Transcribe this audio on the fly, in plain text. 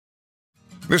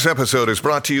This episode is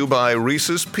brought to you by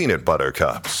Reese's Peanut Butter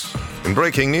Cups. In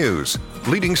breaking news,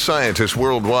 leading scientists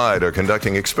worldwide are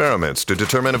conducting experiments to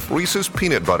determine if Reese's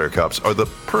Peanut Butter Cups are the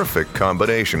perfect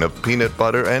combination of peanut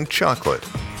butter and chocolate.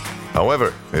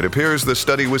 However, it appears the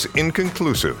study was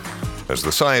inconclusive, as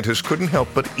the scientists couldn't help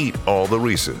but eat all the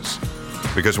Reese's.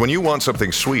 Because when you want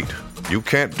something sweet, you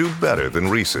can't do better than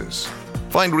Reese's.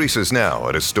 Find Reese's now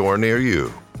at a store near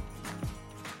you.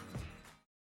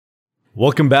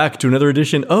 Welcome back to another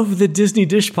edition of the Disney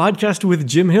Dish Podcast with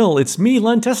Jim Hill. It's me,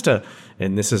 Len Testa,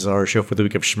 and this is our show for the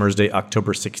week of Schmersday,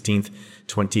 October 16th,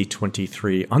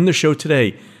 2023. On the show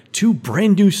today, two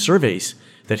brand new surveys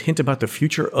that hint about the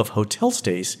future of hotel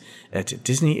stays at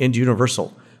Disney and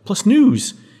Universal, plus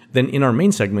news. Then in our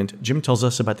main segment, Jim tells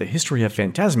us about the history of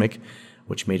Fantasmic,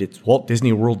 which made its Walt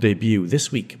Disney World debut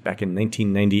this week, back in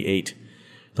 1998.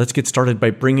 Let's get started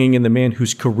by bringing in the man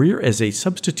whose career as a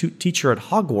substitute teacher at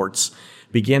Hogwarts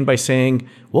began by saying,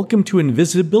 "Welcome to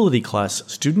invisibility class,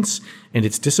 students, and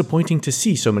it's disappointing to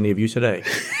see so many of you today."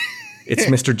 It's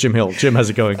Mr. Jim Hill. Jim, how's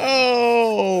it going?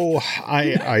 Oh,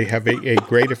 I have a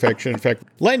great affection. In fact,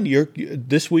 Len,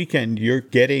 this weekend you're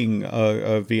getting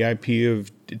a VIP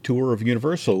tour of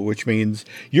Universal, which means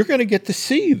you're going to get to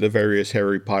see the various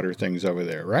Harry Potter things over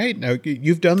there, right? Now,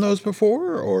 you've done those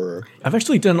before, or? I've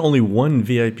actually done only one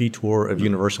VIP tour of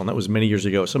Universal, and that was many years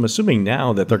ago. So I'm assuming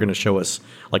now that they're going to show us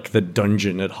like the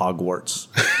dungeon at Hogwarts.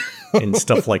 And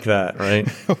stuff like that, right?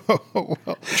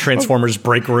 Transformers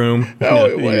break room.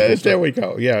 There we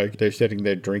go. Yeah, they're sitting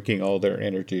there drinking all their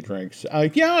energy drinks. I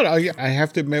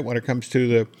have to admit, when it comes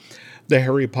to the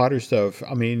Harry Potter stuff,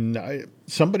 I mean,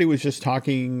 somebody was just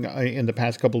talking in the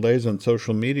past couple of days on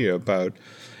social media about,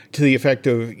 to the effect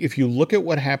of, if you look at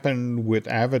what happened with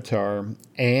Avatar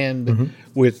and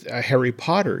with Harry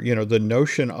Potter, you know, the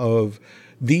notion of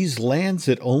these lands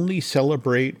that only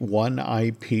celebrate one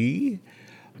IP.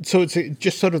 So it's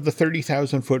just sort of the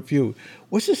 30,000-foot view.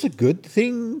 Was this a good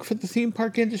thing for the theme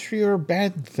park industry or a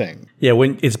bad thing? Yeah,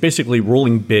 when it's basically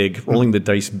rolling the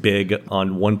dice big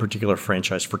on one particular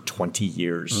franchise for 20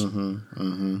 years.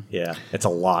 Yeah, it's a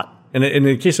lot. And in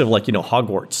the case of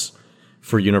Hogwarts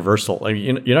for Universal, I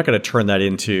mean, you're not going to turn that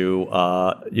into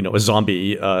a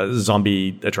zombie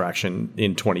attraction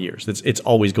in 20 years. It's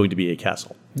always going to be a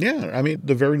castle. Yeah, I mean,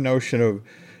 the very notion of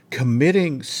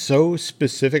committing so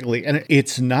specifically, and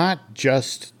it's not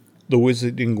just the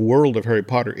Wizarding World of Harry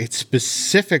Potter, it's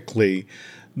specifically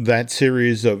that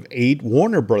series of 8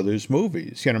 Warner Brothers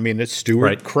movies. You know, I mean, it's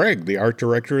Stuart Craig, the art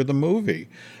director of the movie,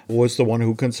 was the one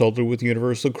who consulted with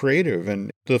Universal Creative,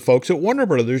 and the folks at Warner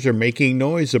Brothers are making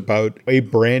noise about a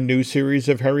brand new series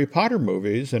of Harry Potter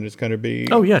movies, and it's going to be...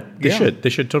 Oh, yeah, they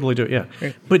should totally do it, yeah.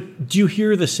 But do you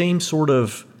hear the same sort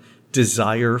of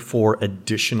desire for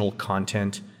additional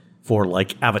content for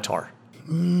Avatar?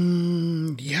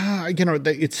 Yeah,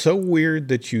 it's so weird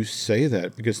that you say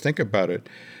that, because think about it.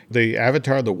 The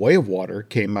Avatar, The Way of Water,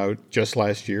 came out just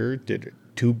last year, did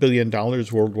 $2 billion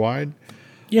worldwide.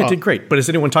 Yeah, it did great. But is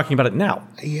anyone talking about it now?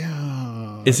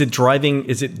 Yeah. Is it driving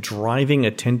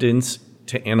attendance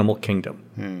to Animal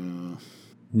Kingdom?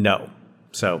 No.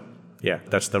 So, yeah,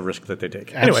 that's the risk that they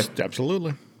take. Anyway.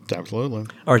 Absolutely.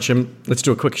 All right, Jim, let's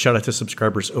do a quick shout out to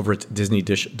subscribers over at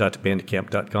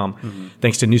disneydish.bandcamp.com.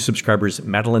 Thanks to new subscribers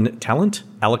Madeline Talent,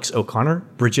 Alex O'Connor,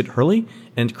 Bridget Hurley,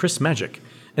 and Chris Magic.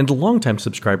 And longtime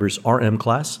subscribers RM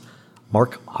Class,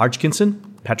 Mark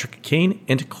Hodgkinson, Patrick Kane,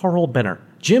 and Carl Benner.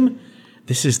 Jim,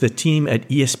 this is the team at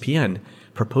ESPN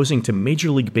proposing to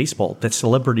Major League Baseball that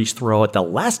celebrities throw out the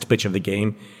last pitch of the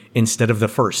game instead of the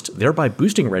first, thereby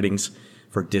boosting ratings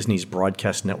for Disney's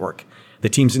broadcast network. The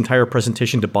team's entire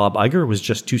presentation to Bob Iger was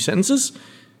just 2 sentences,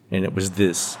 and it was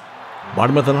this.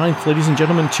 Bottom of the 9th, ladies and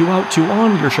gentlemen, 2 out, 2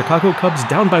 on. Your Chicago Cubs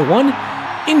down by 1.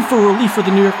 In for relief for the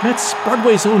New York Mets,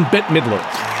 Broadway's own Bette Midler.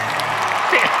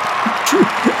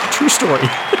 True story.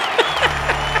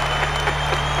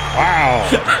 Wow.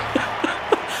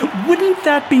 Wouldn't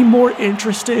that be more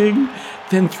interesting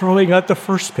than throwing out the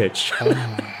first pitch?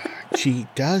 She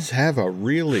does have a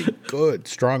really good,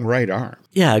 strong right arm.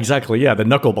 Yeah, exactly. Yeah, the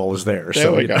knuckleball is there.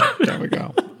 There we go.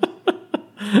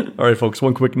 All right, folks,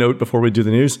 one quick note before we do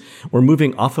the news. We're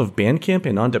moving off of Bandcamp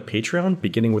and onto Patreon,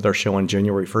 beginning with our show on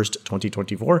January 1st,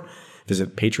 2024.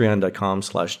 Visit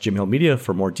patreon.com/JimHillMedia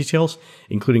for more details,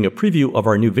 including a preview of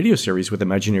our new video series with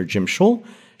Imagineer Jim Scholl,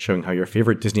 showing how your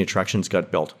favorite Disney attractions got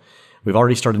built. We've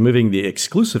already started moving the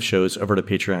exclusive shows over to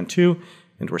Patreon too,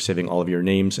 and we're saving all of your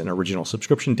names and original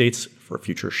subscription dates for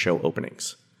future show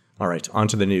openings. All right, on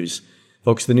to the news.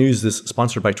 Folks, the news is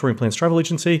sponsored by Touring Plans Travel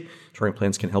Agency. Touring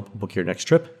Plans can help book your next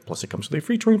trip, plus it comes with a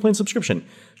free Touring Plans subscription.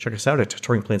 Check us out at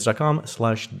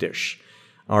touringplans.com/dish.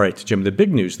 All right, Jim, the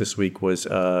big news this week was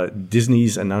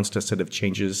Disney's announced a set of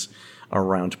changes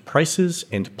around prices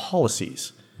and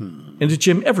policies. And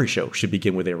Jim, every show should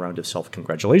begin with a round of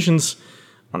self-congratulations.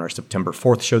 On our September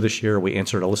 4th show this year, we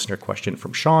answered a listener question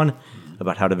from Sean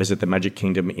about how to visit the Magic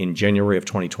Kingdom in January of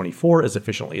 2024 as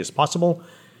efficiently as possible.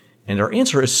 And our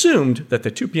answer assumed that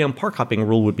the 2 p.m. park hopping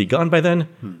rule would be gone by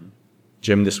then.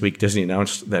 Jim, this week Disney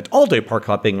announced that all-day park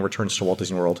hopping returns to Walt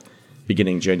Disney World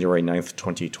beginning January 9th,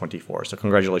 2024. So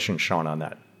congratulations, Sean, on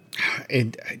that.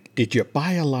 And did you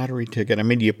buy a lottery ticket? I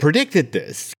mean, you predicted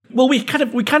this. Well, we kind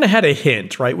of had a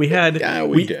hint, right? We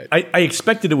did. I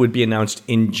expected it would be announced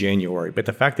in January, but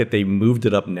the fact that they moved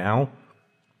it up now,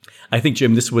 I think,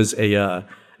 Jim, this was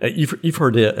you've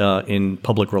heard in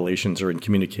public relations or in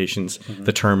communications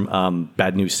the term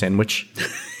bad news sandwich.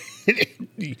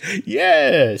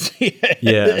 Yes.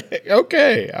 Yeah.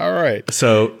 Okay. All right.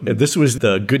 So this was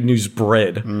the good news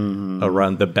bread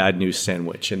around the bad news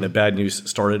sandwich. And the bad news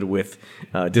started with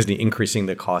Disney increasing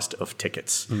the cost of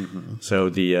tickets.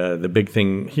 So the big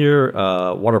thing here,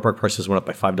 water park prices went up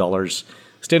by $5.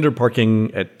 Standard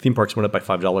parking at theme parks went up by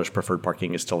 $5. Preferred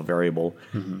parking is still variable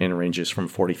and ranges from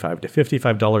 $45 to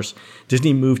 $55.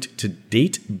 Disney moved to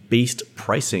date-based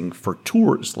pricing for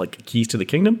tours like Keys to the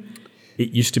Kingdom.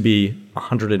 It used to be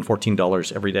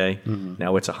 $114 every day.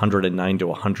 Now it's $109 to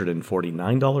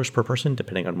 $149 per person,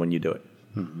 depending on when you do it.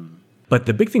 But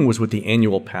the big thing was with the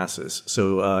annual passes.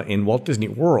 So in Walt Disney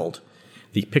World,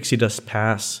 the Pixie Dust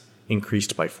Pass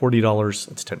increased by $40.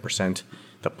 That's 10%.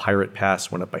 The Pirate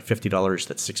Pass went up by $50.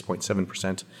 That's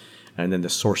 6.7%. And then the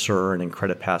Sorcerer and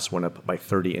Incredipass Pass went up by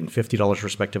 $30 and $50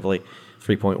 respectively,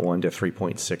 3.1 to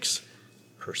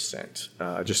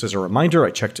 3.6%. Just as a reminder, I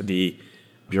checked the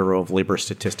Bureau of Labor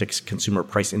Statistics Consumer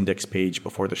Price Index page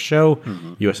before the show.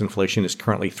 U.S. inflation is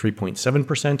currently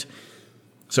 3.7%.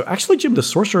 So actually, Jim, the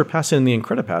Sorcerer Pass and the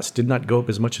Incredipass did not go up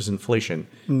as much as inflation,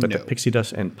 but the Pixie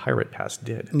Dust and Pirate Pass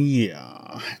did.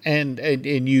 Yeah, and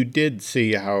you did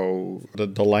see how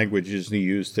the language is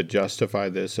used to justify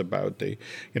this about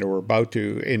we're about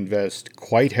to invest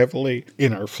quite heavily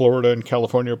in our Florida and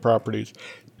California properties.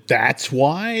 That's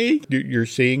why you're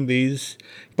seeing these.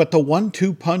 But the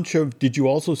 1-2 punch of, did you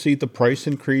also see the price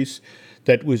increase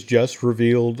that was just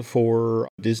revealed for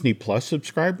Disney Plus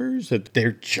subscribers? That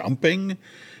they're jumping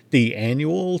the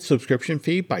annual subscription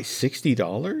fee by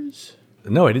 $60?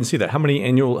 No, I didn't see that. How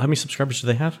many subscribers do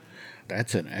they have?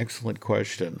 That's an excellent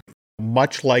question.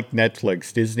 Much like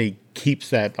Netflix, Disney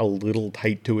keeps that a little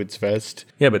tight to its vest.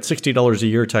 Yeah, but $60 a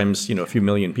year times a few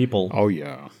million people. Oh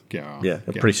yeah.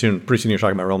 Pretty soon you're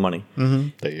talking about real money.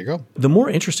 There you go. The more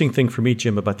interesting thing for me,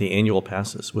 Jim, about the annual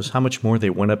passes was how much more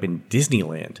they went up in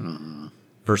Disneyland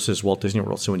versus Walt Disney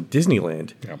World. So in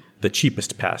Disneyland, the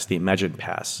cheapest pass, the Imagine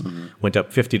Pass, went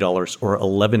up $50 or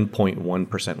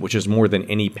 11.1%, which is more than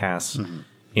any pass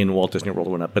in Walt Disney World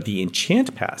went up. But the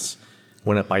Enchant Pass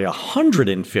went up by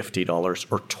 $150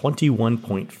 or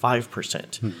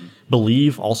 21.5%.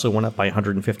 Believe also went up by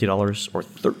 $150 or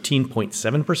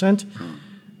 13.7%.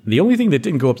 The only thing that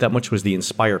didn't go up that much was the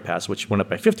Inspire Pass, which went up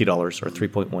by $50 or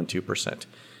 3.12%.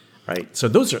 Right? So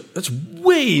that's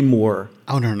way more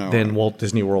than Walt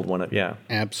Disney World went up. Yeah.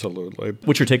 Absolutely.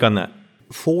 What's your take on that?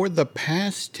 For the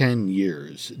past 10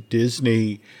 years,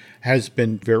 Disney has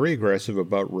been very aggressive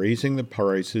about raising the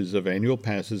prices of annual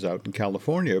passes out in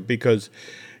California because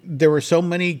there were so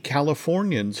many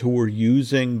Californians who were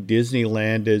using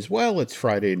Disneyland as, well, it's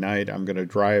Friday night, I'm going to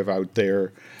drive out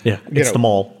there. Yeah, it's the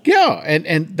mall. Yeah,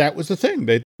 and that was the thing.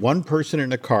 That one person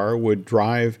in a car would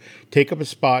drive, take up a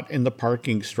spot in the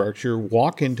parking structure,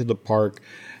 walk into the park,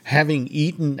 having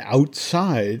eaten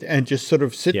outside and just sort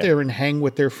of sit there and hang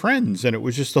with their friends. And it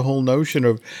was just the whole notion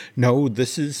of, no,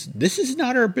 this is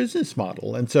not our business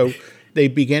model. And so they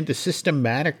began to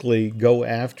systematically go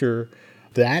after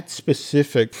that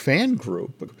specific fan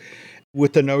group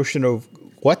with the notion of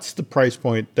what's the price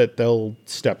point that they'll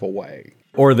step away.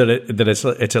 Or that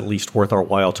it's at least worth our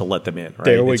while to let them in, right?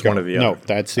 There we it's go. One or the No, other.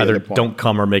 that's the Either other point. Don't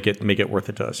come or make it worth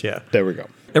it to us. Yeah. There we go.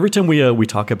 Every time we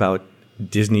talk about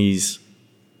Disney's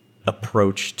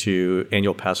approach to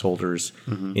annual pass holders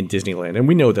in Disneyland, and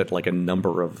we know that like a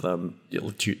number of them,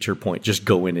 to your point, just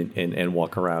go in and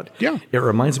walk around. Yeah. It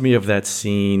reminds me of that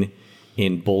scene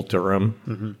in Bull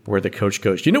Durham where the coach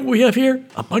goes, you know what we have here?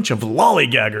 A bunch of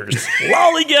lollygaggers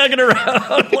lollygagging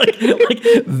around. like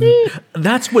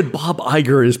that's what Bob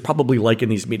Iger is probably like in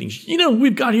these meetings. You know,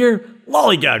 we've got here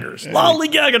lollygaggers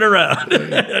lollygagging around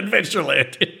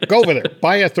Adventureland. Go over there.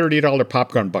 Buy a $30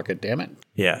 popcorn bucket, damn it.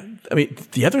 Yeah. I mean,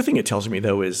 the other thing it tells me,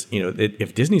 though, is,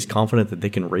 if Disney's confident that they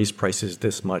can raise prices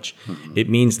this much, it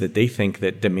means that they think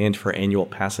that demand for annual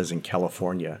passes in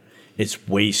California is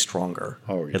way stronger,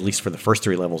 at least for the first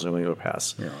 3 levels of Orlando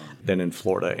Pass, than in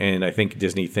Florida. And I think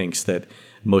Disney thinks that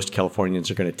most Californians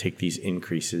are going to take these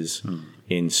increases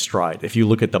in stride. If you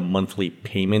look at the monthly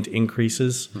payment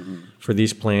increases for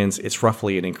these plans, it's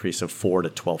roughly an increase of $4 to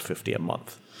 $12.50 a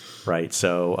month, right?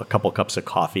 So a couple cups of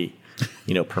coffee,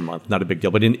 per month, not a big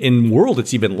deal. But in World,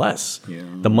 it's even less. Yeah.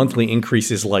 The monthly increase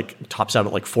is tops out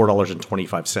at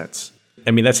 $4.25. I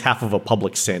mean, that's half of a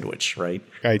Publix sandwich, right?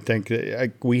 I think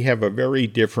we have a very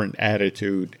different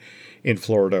attitude in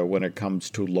Florida when it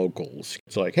comes to locals.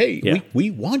 It's like, hey,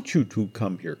 we want you to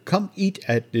come here. Come eat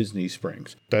at Disney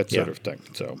Springs. That sort of thing.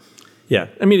 So, yeah.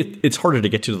 I mean, it's harder to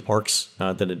get to the parks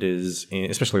than it is,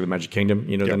 especially the Magic Kingdom,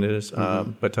 than it is.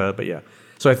 But yeah.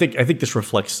 So I think this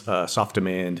reflects soft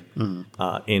demand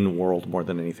in World more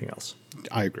than anything else.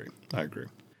 I agree.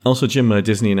 Also, Jim,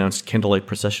 Disney announced candlelight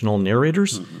processional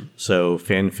narrators. So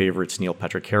fan favorites Neil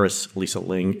Patrick Harris, Lisa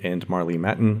Ling, and Marlee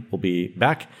Matlin will be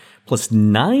back, plus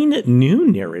 9 new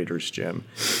narrators, Jim.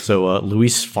 So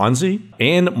Luis Fonsi,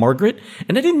 Anne Margaret.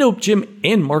 And I didn't know, Jim,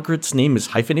 Anne Margaret's name is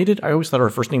hyphenated. I always thought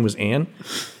her first name was Anne,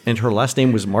 and her last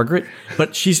name was Margaret.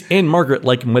 But she's Anne Margaret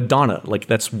like Madonna. Like,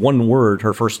 that's one word,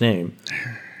 her first name.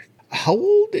 How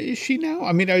old is she now?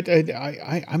 I mean,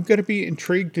 I'm going to be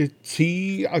intrigued to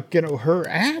see her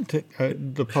at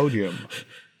the podium.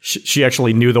 She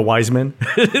actually knew the wise men.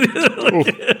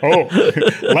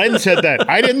 Len said that.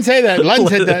 I didn't say that. Len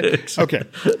said that. Okay.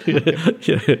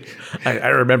 I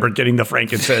remember getting the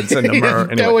frankincense and the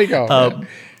myrrh. Anyway, there we go.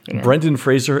 Brendan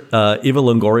Fraser, Eva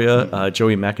Longoria,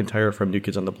 Joey McIntyre from New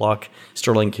Kids on the Block,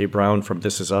 Sterling K. Brown from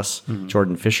This Is Us,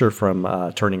 Jordan Fisher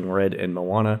from Turning Red and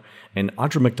Moana, and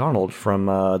Audra McDonald from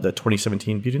the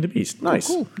 2017 Beauty and the Beast. Nice.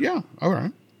 Oh, cool. Yeah. All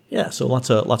right. Yeah, so lots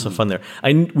of fun there.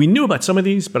 We knew about some of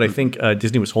these, but I think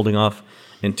Disney was holding off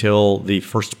until the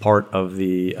first part of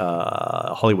the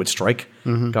Hollywood strike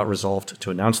got resolved to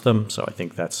announce them. So I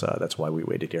think that's why we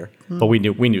waited here. But we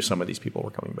knew some of these people were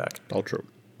coming back. All true.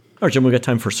 All right, Jim, we've got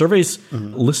time for surveys.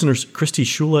 Listeners Christy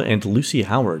Shula and Lucy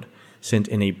Howard sent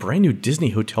in a brand new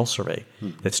Disney hotel survey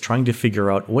that's trying to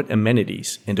figure out what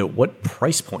amenities and at what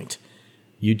price point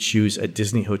you'd choose a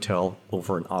Disney hotel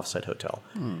over an offsite hotel.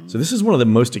 So this is one of the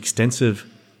most extensive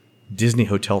Disney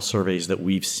hotel surveys that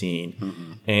we've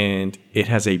seen. And it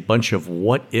has a bunch of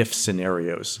what-if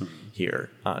scenarios here.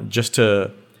 Just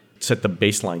to set the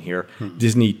baseline here,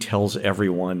 Disney tells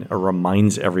everyone or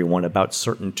reminds everyone about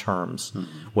certain terms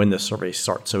when the survey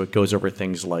starts. So it goes over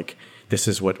things like, this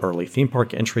is what early theme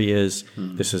park entry is,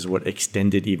 this is what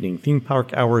extended evening theme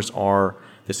park hours are,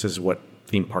 this is what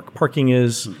theme park parking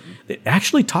is. It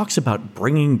actually talks about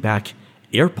bringing back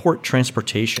airport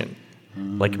transportation,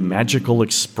 like Magical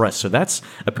Express. So that's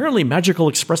apparently Magical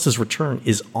Express's return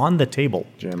is on the table,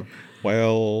 Jim.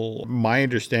 Well, my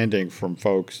understanding from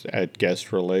folks at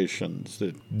Guest Relations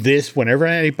that whenever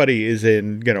anybody is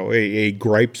in, a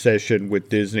gripe session with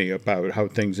Disney about how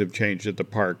things have changed at the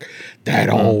park, that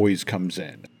always comes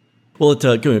in. Well,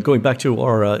 going back to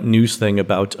our news thing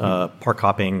about park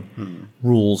hopping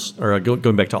rules, or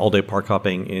going back to all-day park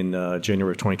hopping in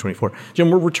January of 2024, Jim,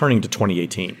 we're returning to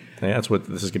 2018. That's what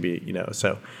this is going to be,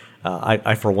 So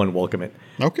I, for one, welcome it.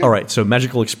 Okay. All right, so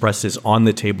Magical Express is on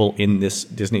the table in this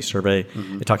Disney survey.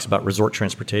 It talks about resort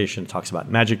transportation, it talks about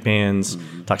Magic Bands,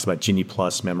 it talks about Genie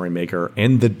Plus, Memory Maker,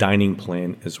 and the dining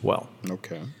plan as well.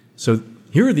 Okay. So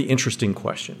here are the interesting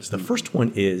questions. The first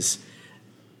one is,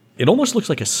 it almost looks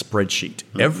like a spreadsheet.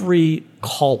 Every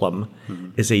column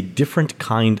is a different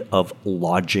kind of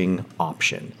lodging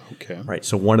option. Okay. Right.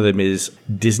 So one of them is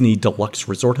Disney Deluxe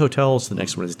Resort Hotels. The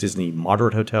next one is Disney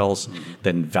Moderate Hotels.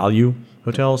 Then Value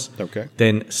Hotels. Okay.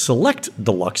 Then Select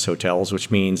Deluxe Hotels, which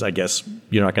means, I guess,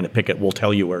 you're not going to pick it. We'll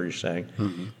tell you where you're staying.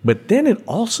 But then it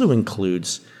also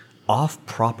includes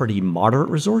off-property moderate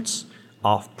resorts,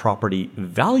 off-property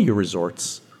value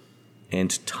resorts,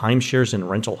 and timeshares and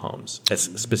rental homes as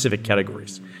specific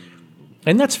categories.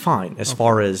 And that's fine as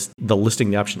far as the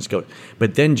listing the options go.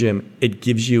 But then, Jim, it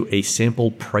gives you a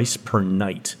sample price per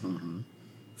night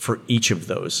for each of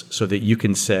those so that you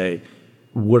can say,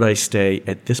 would I stay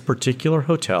at this particular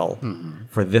hotel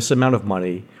for this amount of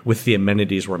money with the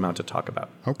amenities we're about to talk about?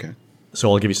 Okay. So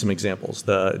I'll give you some examples.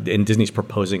 And Disney's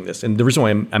proposing this. And the reason why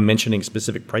I'm mentioning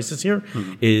specific prices here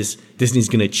is Disney's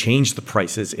going to change the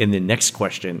prices in the next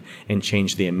question and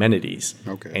change the amenities.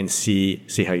 Okay. And see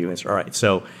how you answer. All right.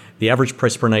 So the average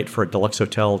price per night for a deluxe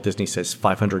hotel, Disney says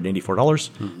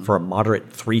 $584. For a moderate,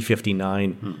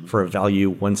 $359. For a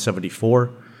value, $174.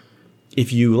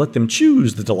 If you let them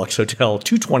choose the deluxe hotel,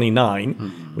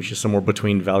 $229, which is somewhere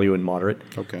between value and moderate.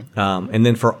 Okay. And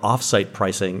then for off-site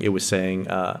pricing, it was saying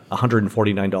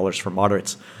 $149 for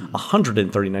moderates,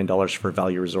 $139 for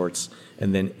value resorts,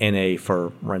 and then NA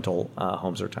for rental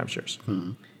homes or timeshares.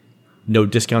 No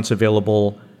discounts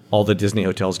available. All the Disney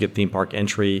hotels get theme park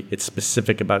entry. It's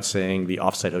specific about saying the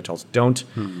off-site hotels don't.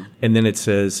 And then it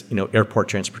says, airport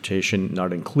transportation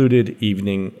not included,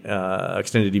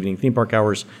 extended evening theme park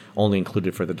hours only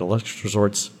included for the deluxe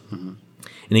resorts. And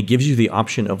it gives you the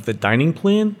option of the dining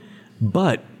plan,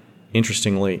 but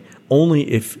interestingly, only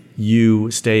if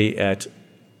you stay at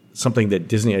something that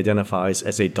Disney identifies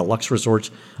as a deluxe resort,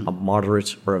 a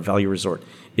moderate, or a value resort.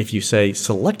 If you say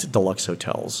select deluxe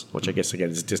hotels, which I guess, again,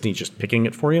 is Disney just picking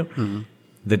it for you,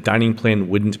 the dining plan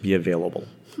wouldn't be available.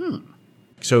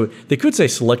 So they could say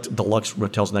select deluxe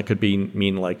hotels, and that could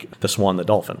mean like the Swan, the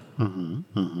Dolphin.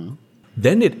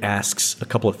 Then it asks a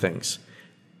couple of things.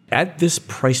 At this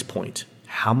price point,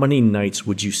 how many nights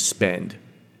would you spend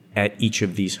at each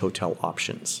of these hotel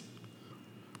options?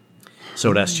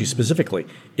 So it asks you specifically,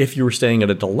 if you were staying at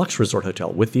a deluxe resort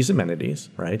hotel with these amenities,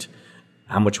 right,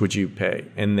 how much would you pay?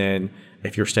 And then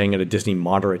if you're staying at a Disney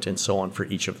moderate and so on for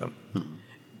each of them.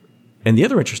 And the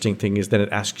other interesting thing is that it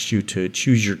asks you to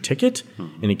choose your ticket,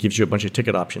 and it gives you a bunch of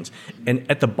ticket options. And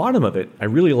at the bottom of it, I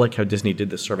really like how Disney did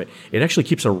this survey. It actually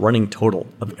keeps a running total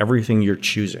of everything you're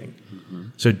choosing.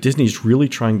 So Disney's really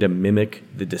trying to mimic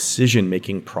the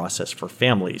decision-making process for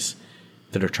families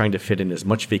that are trying to fit in as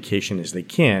much vacation as they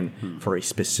can for a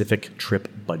specific trip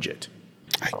budget.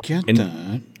 I get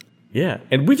that. Yeah,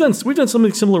 and we've done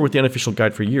something similar with the unofficial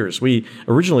guide for years. We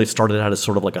originally started out as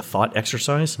sort of like a thought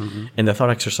exercise, and the thought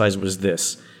exercise was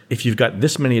this: if you've got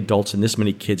this many adults and this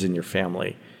many kids in your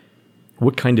family,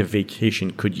 what kind of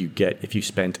vacation could you get if you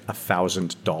spent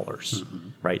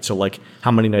 $1,000, right? So like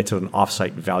how many nights at an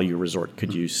offsite value resort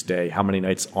could you stay? How many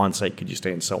nights on-site could you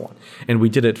stay, and so on? And we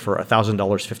did it for $1,000,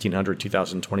 $1,500,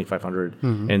 $2,000,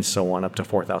 $2,500, and so on, up to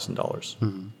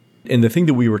 $4,000. And the thing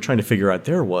that we were trying to figure out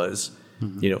there was,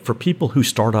 for people who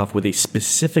start off with a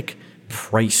specific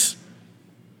price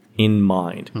in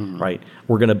mind, right?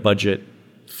 We're going to budget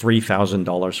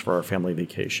 $3,000 for our family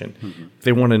vacation.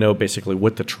 They want to know basically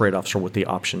what the trade-offs or what the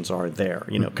options are there.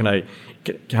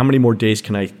 How many more days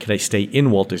can I stay in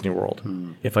Walt Disney World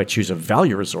if I choose a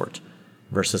value resort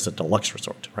versus a deluxe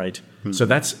resort, right? So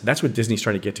that's what Disney's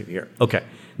trying to get to here. Okay,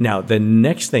 now the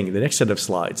next set of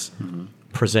slides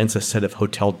presents a set of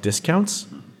hotel discounts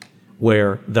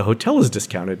where the hotel is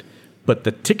discounted, but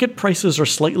the ticket prices are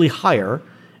slightly higher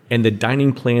and the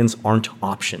dining plans aren't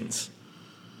options.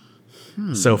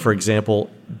 So, for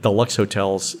example, deluxe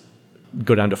hotels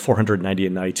go down to $490 a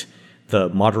night. The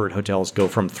moderate hotels go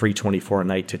from $324 a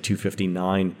night to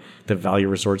 $259. The value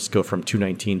resorts go from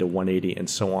 $219 to $180, and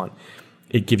so on.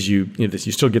 It gives you, this.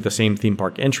 You still get the same theme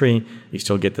park entry. You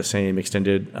still get the same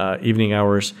extended evening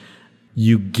hours.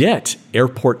 You get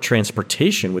airport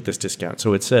transportation with this discount.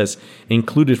 So it says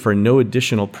included for no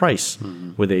additional price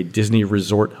with a Disney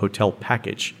Resort hotel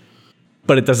package,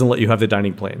 but it doesn't let you have the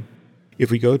dining plan. If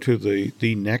we go to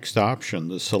the next option,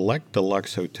 the select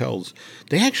deluxe hotels,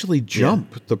 they actually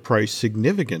jump the price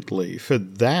significantly for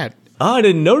that. Oh, I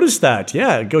didn't notice that.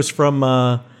 Yeah, it goes from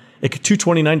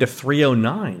 $229 to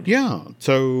 $309. Yeah,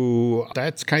 so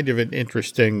that's kind of an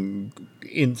interesting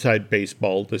inside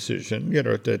baseball decision.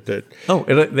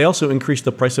 They also increased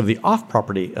the price of the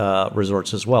off-property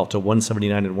resorts as well to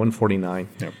 $179 and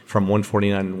 $149 from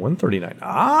 $149 and $139.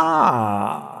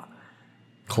 Ah,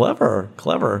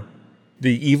 clever.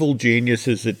 The evil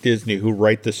geniuses at Disney who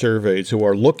write the surveys, who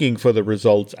are looking for the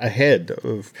results ahead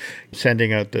of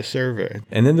sending out the survey.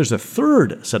 And then there's a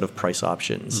third set of price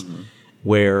options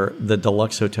where the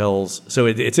deluxe hotels. So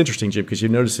it's interesting, Jim, because you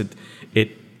notice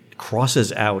it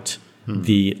crosses out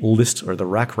the list or the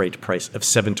rack rate price of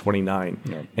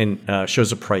 $729 and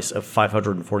shows a price of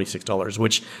 $546,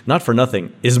 which, not for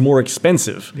nothing, is more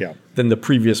expensive than the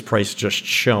previous price just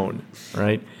shown,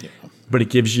 right? Yeah. But it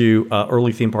gives you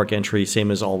early theme park entry,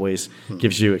 same as always.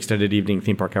 Gives you extended evening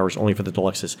theme park hours only for the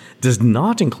deluxes. Does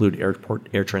not include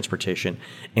air transportation,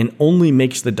 and only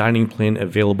makes the dining plan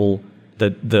available,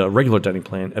 the regular dining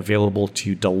plan available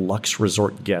to deluxe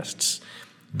resort guests.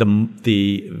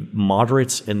 The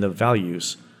moderates and the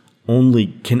values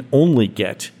can only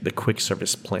get the quick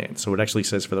service plan. So it actually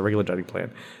says for the regular dining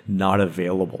plan, not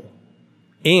available,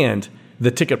 and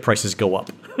the ticket prices go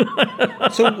up.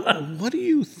 So what do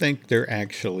you think they're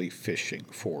actually fishing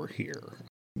for here?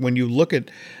 When you look at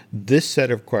this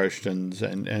set of questions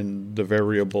and the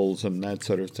variables and that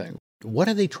sort of thing, What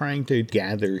are they trying to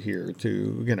gather here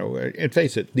to, and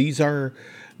face it, these are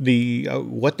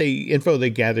info they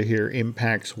gather here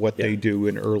impacts what they do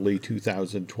in early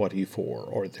 2024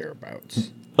 or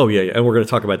thereabouts. Oh, yeah. And we're going to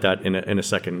talk about that in a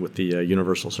second with the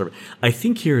Universal survey. I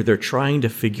think here they're trying to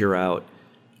figure out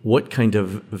what kind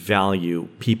of value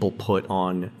people put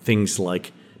on things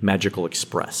like Magical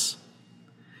Express,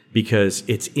 because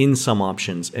it's in some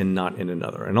options and not in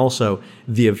another. And also,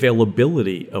 the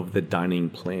availability of the dining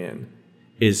plan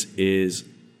is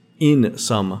in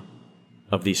some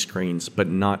of these screens, but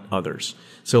not others.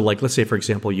 So, like, let's say, for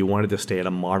example, you wanted to stay at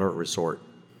a moderate resort,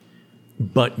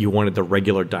 but you wanted the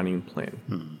regular dining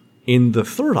plan. In the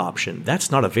third option, that's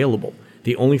not available.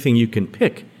 The only thing you can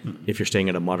pick if you're staying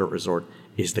at a moderate resort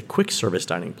is the quick service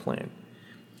dining plan.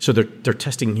 So they're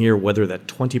testing here whether that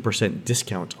 20%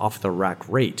 discount off the rack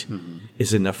rate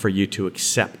is enough for you to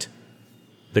accept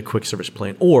the quick service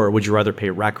plan, or would you rather pay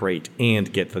rack rate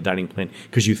and get the dining plan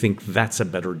because you think that's a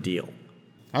better deal?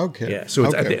 Okay. Yeah.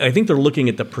 So I think they're looking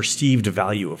at the perceived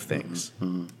value of things.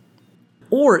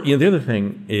 Or the other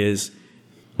thing is,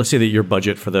 let's say that your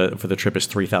budget for the trip is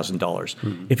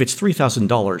 $3,000. If it's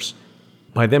 $3,000,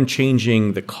 by them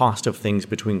changing the cost of things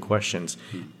between questions,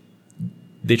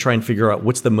 they try and figure out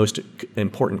what's the most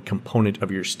important component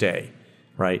of your stay,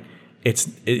 right?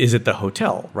 Is it the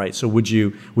hotel, right? So would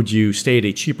you stay at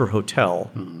a cheaper hotel,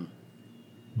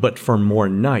 but for more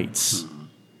nights,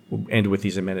 and with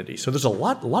these amenities? So there's a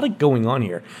lot of going on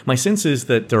here. My sense is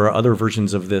that there are other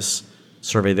versions of this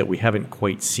survey that we haven't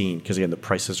quite seen because, again, the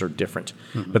prices are different.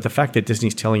 But the fact that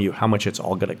Disney's telling you how much it's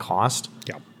all going to cost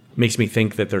makes me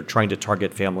think that they're trying to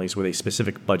target families with a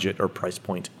specific budget or price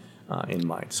point in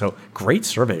mind. So great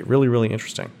survey. Really, really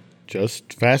interesting.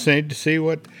 Just fascinated to see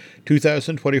what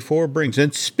 2024 brings.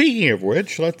 And speaking of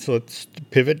which, let's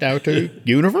pivot now to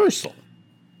Universal.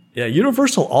 Yeah,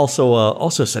 Universal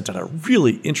also sent out a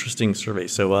really interesting survey.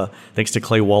 So thanks to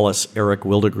Clay Wallace, Eric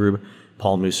Wildegrube,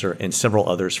 Paul Musser, and several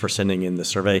others for sending in the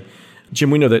survey.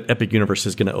 Jim, we know that Epic Universe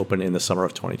is going to open in the summer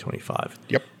of 2025.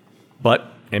 Yep.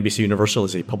 But NBC Universal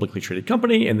is a publicly traded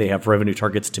company, and they have revenue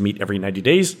targets to meet every 90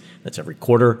 days. That's every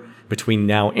quarter between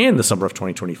now and the summer of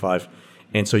 2025.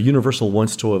 And so Universal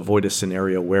wants to avoid a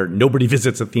scenario where nobody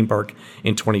visits a theme park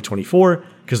in 2024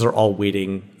 because they're all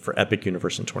waiting for Epic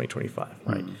Universe in 2025,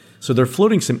 right? So they're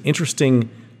floating some interesting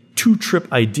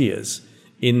two-trip ideas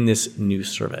in this new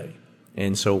survey.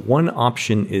 And so one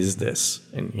option is this,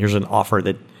 and here's an offer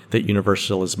that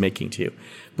Universal is making to you.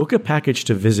 Book a package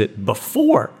to visit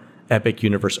before Epic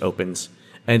Universe opens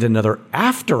and another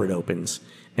after it opens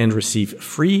and receive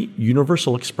free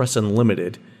Universal Express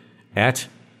Unlimited at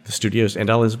the Studios and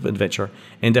Islands of Adventure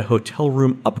and a hotel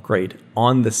room upgrade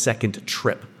on the second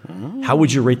trip. How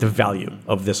would you rate the value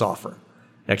of this offer?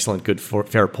 Excellent, good,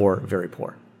 fair, poor, very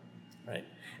poor. Right.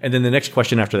 And then the next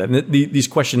question after that, and these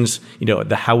questions,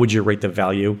 the how would you rate the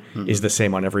value is the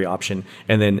same on every option.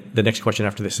 And then the next question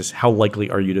after this is how likely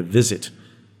are you to visit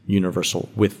Universal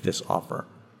with this offer?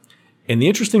 And the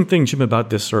interesting thing, Jim, about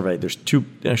this survey, there's two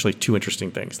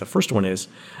interesting things. The first one is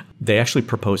they actually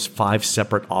propose 5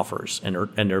 separate offers and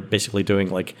are basically doing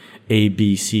like A,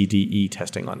 B, C, D, E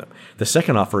testing on them. The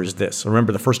second offer is this.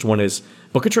 Remember, the first one is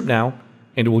book a trip now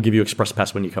and it will give you Express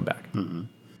Pass when you come back.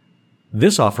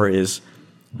 This offer is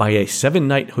buy a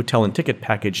 7-night hotel and ticket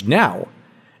package now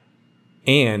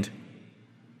and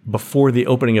before the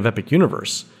opening of Epic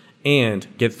Universe and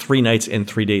get 3 nights and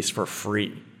 3 days for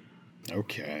free.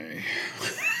 Okay.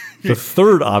 The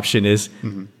third option is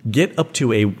get up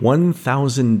to a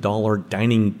 $1,000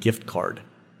 dining gift card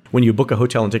when you book a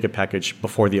hotel and ticket package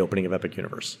before the opening of Epic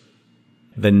Universe.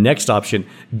 The next option,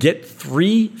 get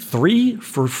three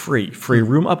for free. Free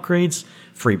room upgrades,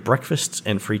 free breakfasts,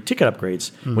 and free ticket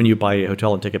upgrades when you buy a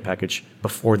hotel and ticket package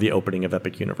before the opening of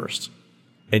Epic Universe.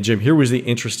 And Jim, here was the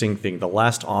interesting thing. The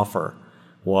last offer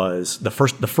was the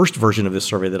first version of this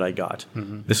survey that I got.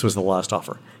 This was the last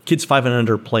offer. Kids 5 and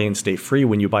under play and stay free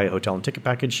when you buy a hotel and ticket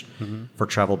package for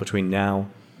travel between now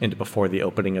and before the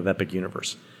opening of Epic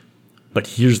Universe. But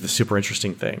here's the super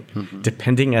interesting thing.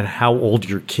 Depending on how old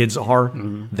your kids are,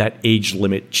 that age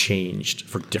limit changed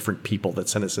for different people that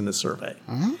sent us in the survey.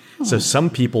 So some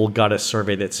people got a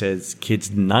survey that says kids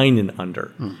 9 and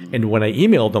under. And when I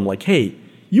emailed them like, hey,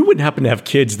 you wouldn't happen to have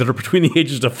kids that are between the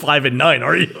ages of 5 and 9,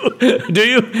 are you? Do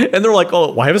you? And they're like,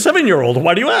 oh, well, I have a 7-year-old.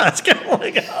 Why do you ask? I'm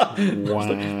like,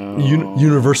 wow.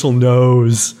 Universal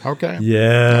knows. Okay.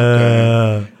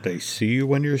 Yeah. Okay. They see you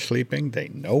when you're sleeping. They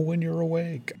know when you're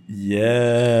awake.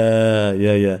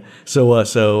 Yeah.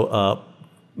 So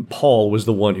Paul was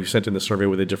the one who sent in the survey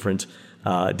with a different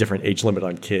age limit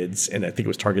on kids, and I think it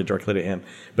was targeted directly to him.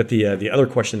 But the other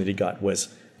question that he got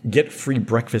was, get free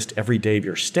breakfast every day of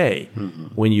your stay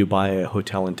when you buy a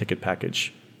hotel and ticket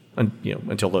package,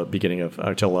 until the beginning of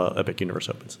until Epic Universe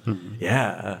opens.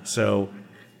 Yeah, so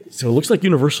it looks like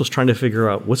Universal's trying to figure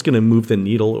out what's going to move the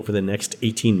needle over the next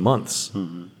 18 months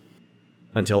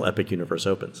until Epic Universe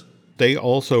opens. They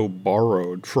also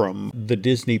borrowed from the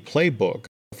Disney playbook.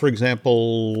 For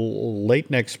example, late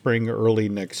next spring, early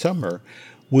next summer,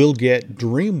 we'll get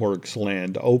DreamWorks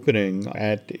Land opening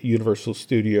at Universal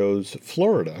Studios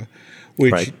Florida,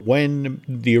 which when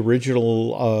the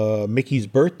original Mickey's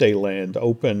Birthday Land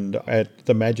opened at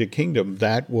the Magic Kingdom,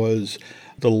 that was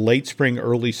the late spring,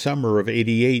 early summer of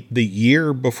 '88, the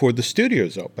year before the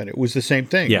studios opened. It was the same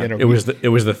thing. Yeah, it was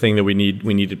the thing that we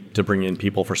needed to bring in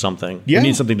people for something. Yeah. We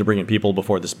need something to bring in people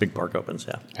before this big park opens.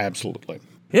 Yeah, absolutely.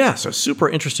 Yeah, so super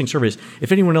interesting surveys.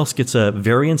 If anyone else gets a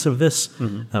variance of this,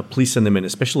 please send them in,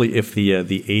 especially if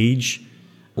the age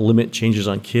limit changes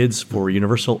on kids for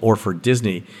Universal or for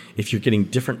Disney, if you're getting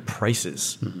different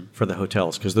prices for the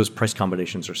hotels, because those price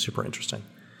combinations are super interesting.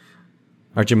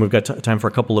 All right, Jim, we've got time for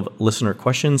a couple of listener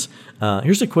questions.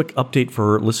 Here's a quick update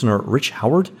for listener Rich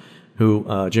Howard, who,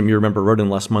 Jim, you remember wrote in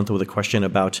last month with a question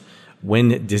about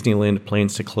when Disneyland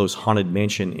plans to close Haunted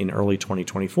Mansion in early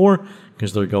 2024,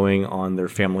 because they're going on their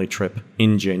family trip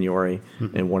in January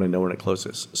and want to know when it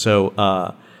closes.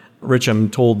 So, Rich, I'm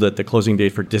told that the closing date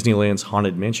for Disneyland's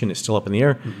Haunted Mansion is still up in the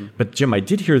air. But, Jim, I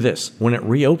did hear this. When it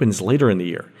reopens later in the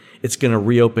year, it's going to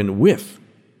reopen with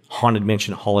Haunted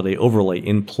Mansion Holiday Overlay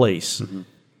in place.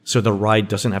 So the ride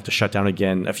doesn't have to shut down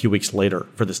again a few weeks later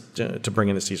for this to bring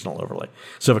in the seasonal overlay.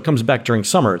 So if it comes back during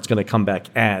summer, it's going to come back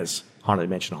as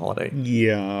Haunted Mansion Holiday.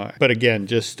 Yeah, but again,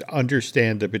 just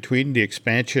understand that between the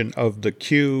expansion of the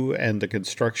queue and the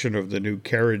construction of the new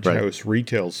carriage house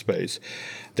retail space,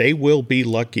 they will be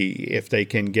lucky if they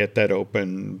can get that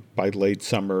open by late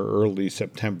summer, early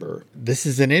September. This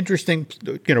is an interesting,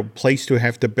 place to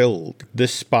have to build.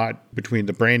 This spot between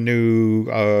the brand new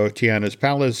Tiana's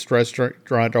Palace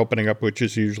restaurant opening up, which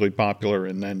is usually popular,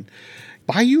 and then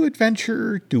Bayou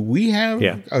Adventure, do we have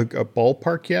a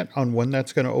ballpark yet on when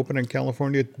that's going to open in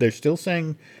California? They're still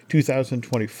saying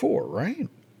 2024, right?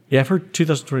 Yeah, I've heard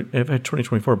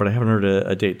 2024, but I haven't heard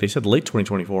a date. They said late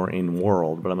 2024 in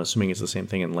World, but I'm assuming it's the same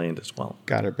thing in Land as well.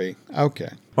 Gotta be. Okay.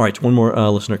 All right, one more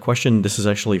listener question. This is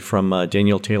actually from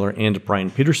Daniel Taylor and Brian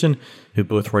Peterson, who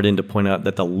both wrote in to point out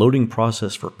that the loading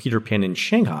process for Peter Pan in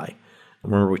Shanghai,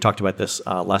 remember we talked about this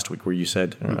last week where you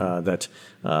said that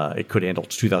it could handle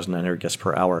 2,900 guests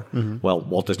per hour. Well,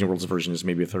 Walt Disney World's version is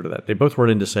maybe a third of that. They both wrote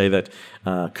in to say that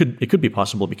it could be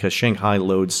possible because Shanghai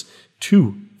loads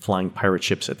 2 flying pirate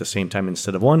ships at the same time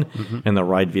instead of 1, and the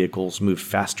ride vehicles move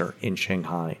faster in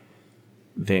Shanghai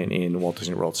than in Walt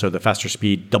Disney World. So the faster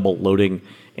speed, double loading,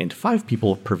 and 5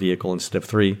 people per vehicle instead of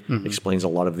 3 explains a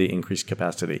lot of the increased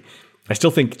capacity. I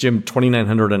still think, Jim,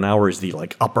 2,900 an hour is the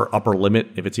upper limit,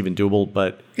 if it's even doable.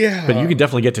 But you can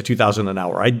definitely get to 2,000 an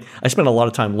hour. I spent a lot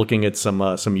of time looking at some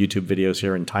YouTube videos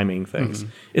here and timing things.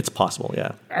 It's possible,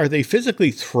 yeah. Are they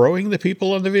physically throwing the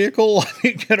people on the vehicle?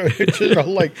 It's just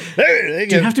like, hey,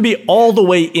 you have to be all the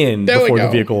way in before the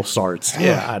vehicle starts.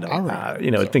 I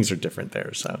don't. Things are different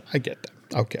there. So I get that.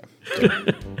 Okay.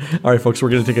 All right, folks, we're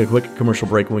going to take a quick commercial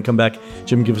break. When we come back,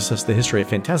 Jim gives us the history of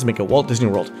Fantasmic at Walt Disney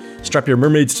World. Strap your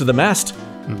mermaids to the mast.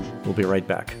 We'll be right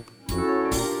back.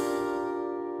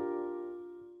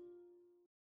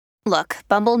 Look,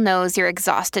 Bumble knows you're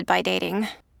exhausted by dating.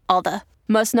 All the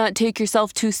must not take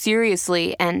yourself too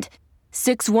seriously and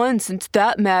 6'1" since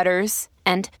that matters.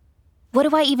 And what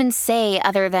do I even say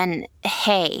other than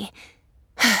hey?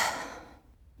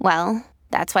 Well,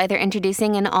 that's why they're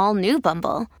introducing an all-new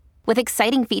Bumble, with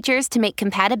exciting features to make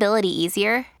compatibility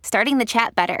easier, starting the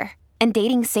chat better, and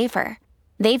dating safer.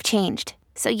 They've changed,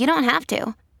 so you don't have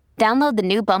to. Download the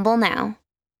new Bumble now.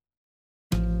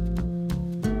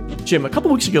 Jim, a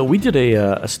couple weeks ago, we did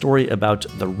a story about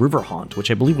the River Haunt,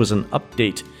 which I believe was an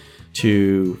update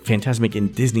to Fantasmic in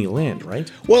Disneyland,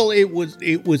 right? Well, it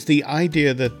was the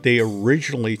idea that they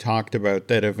originally talked about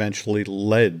that eventually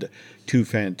led to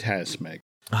Fantasmic.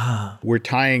 We're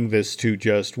tying this to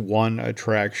just one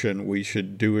attraction. We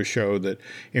should do a show that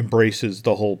embraces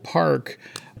the whole park.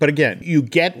 But again, you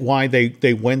get why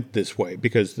they went this way,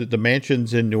 because the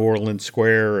mansions in New Orleans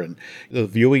Square and the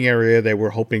viewing area they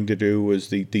were hoping to do was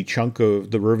the chunk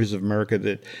of the Rivers of America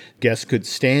that guests could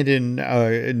stand in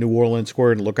New Orleans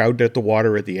Square and look out at the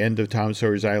water at the end of Tom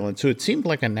Sawyer's Island. So it seemed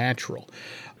like a natural.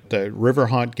 The River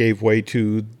Haunt gave way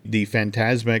to the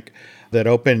Fantasmic that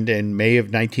opened in May of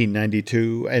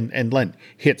 1992 and Len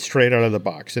hit straight out of the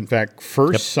box. In fact,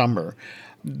 first summer,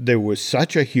 there was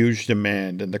such a huge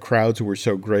demand and the crowds were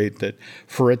so great that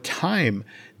for a time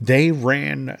they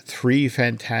ran 3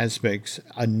 Fantasmics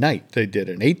a night. They did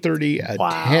an 8:30, a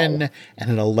 10, and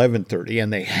an 11:30,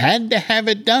 and they had to have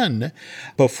it done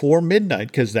before midnight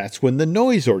because that's when the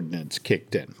noise ordinance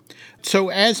kicked in. So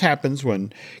as happens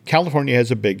when California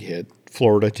has a big hit,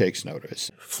 Florida takes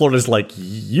notice. Florida's like,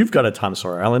 you've got a Tom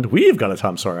Sawyer Island. We've got a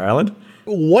Tom Sawyer Island.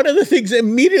 One of the things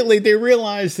immediately they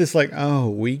realized is like, oh,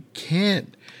 we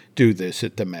can't do this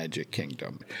at the Magic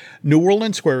Kingdom. New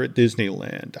Orleans Square at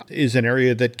Disneyland is an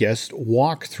area that guests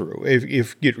walk through.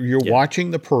 If you're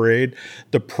watching the parade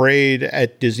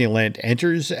at Disneyland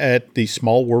enters at the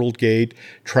Small World Gate,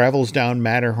 travels down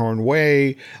Matterhorn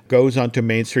Way, goes onto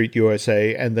Main Street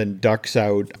USA, and then ducks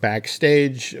out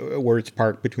backstage where it's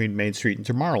parked between Main Street and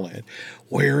Tomorrowland.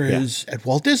 Whereas at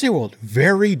Walt Disney World,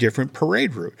 very different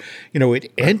parade route.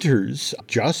 It enters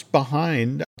just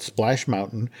behind Splash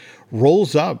Mountain,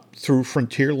 rolls up through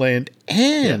Frontierland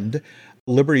and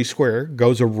Liberty Square,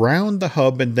 goes around the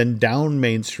hub and then down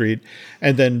Main Street,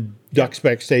 and then ducks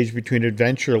backstage between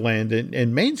Adventureland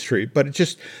and Main Street. But it's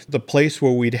just the place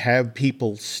where we'd have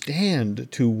people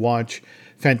stand to watch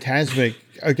Fantasmic.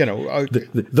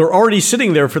 They're already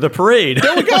sitting there for the parade.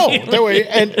 There we go.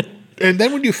 And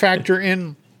then when you factor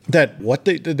in that what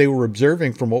they were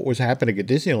observing from what was happening at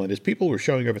Disneyland is people were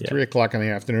showing up at 3 o'clock in the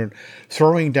afternoon,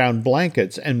 throwing down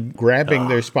blankets and grabbing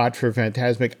their spot for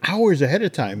Fantasmic hours ahead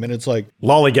of time. And it's like...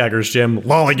 Lollygaggers, Jim.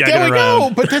 Lollygagging around. There we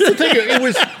go. But that's the thing.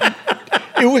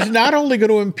 It was not only going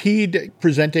to impede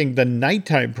presenting the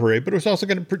nighttime parade, but it was also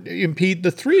going to impede the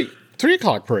 3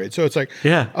 o'clock parade. So it's like,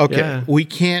 we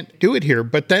can't do it here.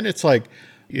 But then it's like,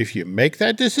 if you make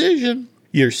that decision...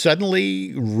 you're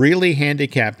suddenly really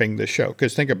handicapping the show.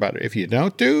 Because think about it. If you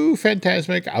don't do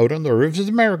Fantasmic out on the rivers of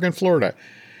America in Florida,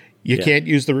 you can't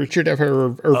use the Richard F.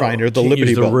 Irvine or the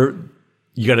Liberty boat.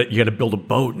 You got to build a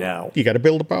boat now. You got to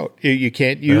build a boat. You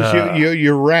can't use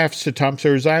your rafts to Tom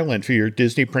Sawyer's Island for your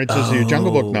Disney Princess and your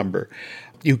Jungle Book number.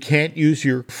 You can't use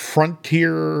your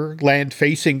frontier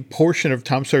land-facing portion of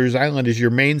Tom Sawyer's Island as your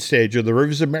main stage or the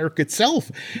Rivers of America itself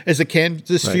as a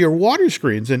canvas for your water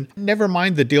screens. And never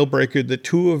mind the deal breaker, the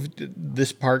 2 of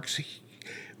this park's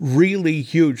really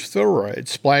huge thoroughrides,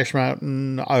 Splash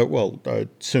Mountain,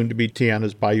 soon to be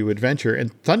Tiana's Bayou Adventure,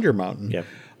 and Thunder Mountain.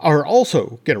 Are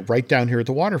also right down here at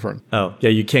the waterfront. Oh,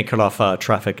 yeah, you can't cut off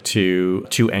traffic to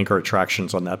 2 anchor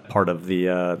attractions on that part of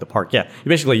the park. Yeah,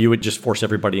 basically you would just force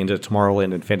everybody into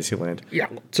Tomorrowland and Fantasyland. Yeah,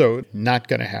 so not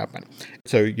going to happen.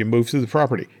 So you move through the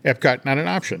property. Epcot, not an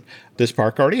option. This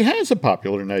park already has a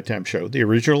popular nighttime show. The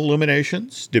original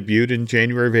Illuminations debuted in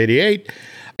January of '88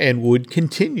 and would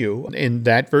continue in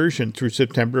that version through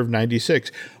September of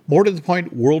 '96. More to the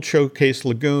point, World Showcase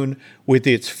Lagoon, with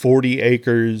its 40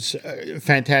 acres,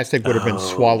 Fantastic would have been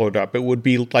swallowed up. It would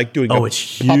be like doing a puppet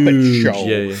show,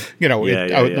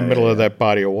 out in the middle of that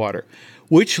body of water,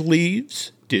 which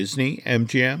leaves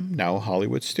Disney-MGM, now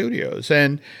Hollywood Studios.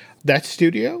 And that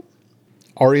studio,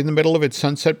 already in the middle of its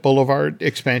Sunset Boulevard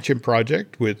expansion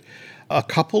project with a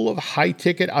couple of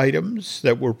high-ticket items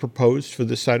that were proposed for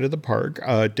this side of the park,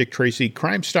 Dick Tracy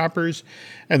Crime Stoppers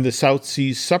and the South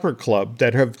Seas Supper Club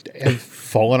that have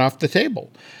fallen off the table,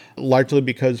 largely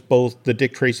because both the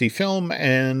Dick Tracy film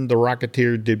and The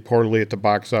Rocketeer did poorly at the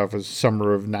box office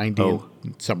summer of 90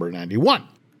 and summer of 91.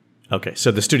 Okay,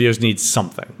 so the studios need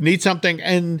something.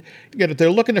 And they're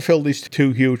looking to fill these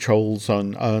 2 huge holes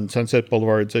on Sunset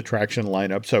Boulevard's attraction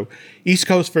lineup. So East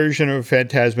Coast version of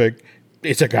Fantasmic,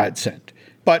 it's a godsend.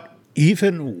 But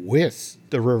even with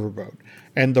the riverboat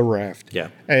and the raft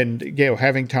and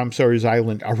having Tom Sawyer's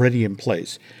Island already in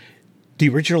place, the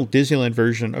original Disneyland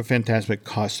version of Fantasmic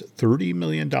cost $30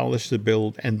 million to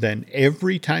build. And then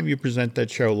every time you present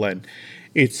that show, Len,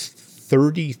 it's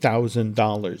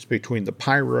 $30,000 between the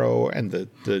pyro and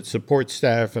the support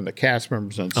staff and the cast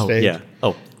members on stage.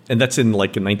 And that's in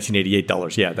like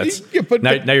 $1988. Yeah, that's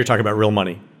now you're talking about real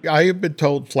money. I have been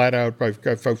told flat out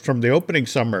from the opening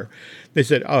summer, they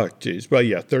said, oh, geez, well,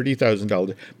 yeah,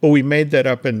 $30,000. But we made that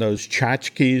up in those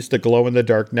tchotchkes, the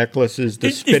glow-in-the-dark necklaces, the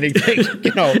spinning thing,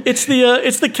 It's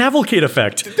the cavalcade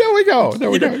effect. There we go.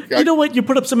 You know what? You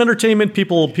put up some entertainment,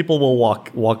 people will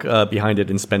walk behind it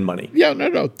and spend money. Yeah,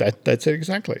 no, that's it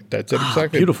exactly. That's it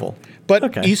exactly. Beautiful.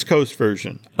 But East Coast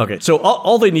version. Okay, so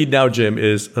all they need now, Jim,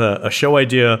 is a show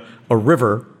idea, a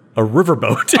riverboat.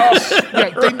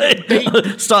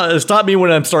 Stop me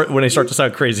when I start to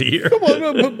sound crazy here.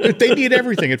 But they need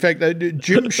everything. In fact,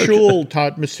 Jim Schul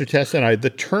taught Mr. Tess and I the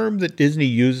term that Disney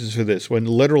uses for this when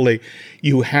literally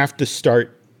you have to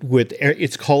start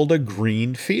it's called a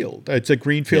green field. It's a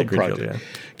greenfield project. Yeah.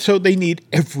 So they need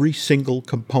every single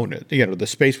component, the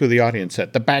space where the audience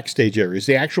sat, the backstage areas,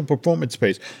 the actual performance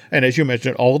space. And as you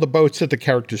mentioned, all the boats that the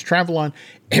characters travel on,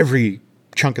 every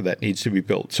chunk of that needs to be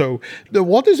built. So the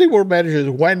Walt Disney World managers,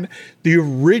 when the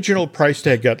original price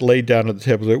tag got laid down on the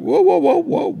table, they're like,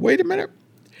 whoa, wait a minute.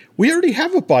 We already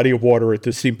have a body of water at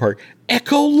this theme park,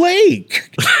 Echo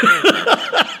Lake.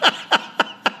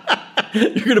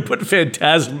 You're going to put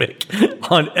Fantasmic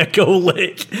on Echo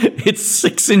Lake. It's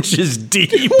 6 inches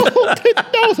deep. Well,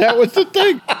 no, that was the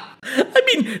thing. I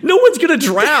mean, no one's going to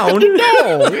drown.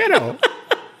 No.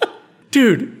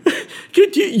 Dude,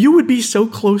 you would be so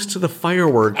close to the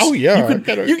fireworks. Oh, yeah.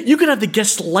 You could have the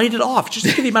guests light it off. Just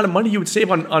think of the amount of money you would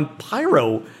save on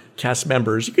pyro cast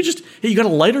members. You could just, hey, you got a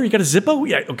lighter? You got a Zippo?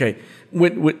 Yeah, okay.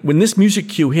 When this music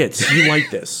cue hits, you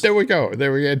light this. There we go.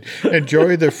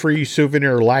 Enjoy the free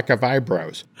souvenir lack of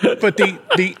eyebrows. But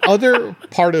the other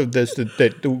part of this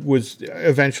that was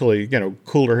eventually,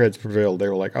 cooler heads prevailed. They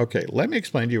were like, okay, let me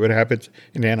explain to you what happens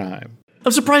in Anaheim.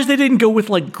 I'm surprised they didn't go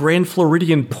with like Grand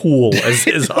Floridian Pool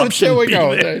as option. There we B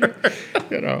go. There.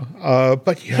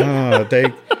 But yeah,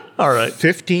 they all right.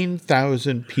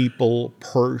 15,000 people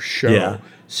per show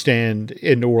stand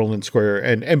in New Orleans Square.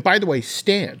 And by the way,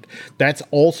 stand. That's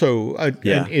also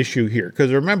an issue here.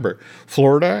 Because remember,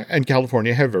 Florida and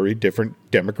California have very different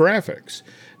demographics.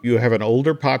 You have an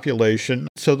older population.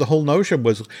 So the whole notion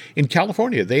was, in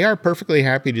California, they are perfectly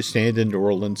happy to stand in New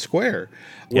Orleans Square.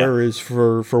 Yeah. Whereas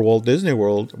for Walt Disney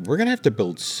World, we're going to have to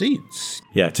build seats.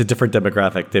 Yeah, it's a different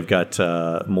demographic. They've got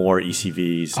more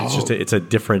ECVs. It's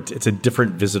a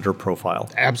different visitor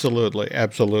profile. Absolutely.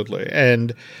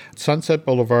 And Sunset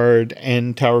Boulevard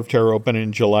and Tower of Terror opened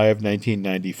in July of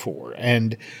 1994.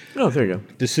 And there you go.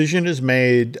 Decision is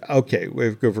made. Okay,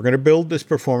 if we're going to build this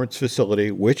performance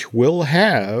facility, which will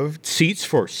have seats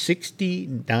for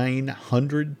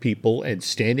 6,900 people and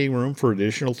standing room for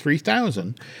additional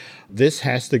 3,000. This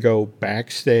has to go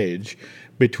backstage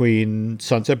between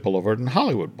Sunset Boulevard and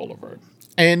Hollywood Boulevard.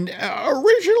 And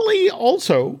originally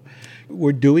also,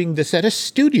 we're doing this at a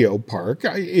studio park.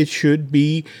 It should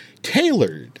be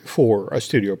tailored for a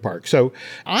studio park. So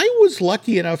I was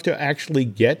lucky enough to actually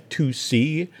get to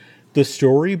see the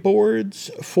storyboards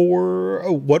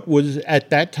for what was at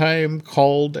that time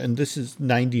called, and this is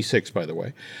 96, by the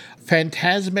way,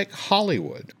 Fantasmic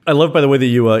Hollywood. I love, by the way, that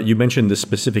you mentioned the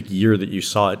specific year that you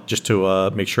saw it, just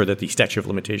to make sure that the statute of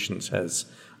limitations has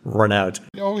run out.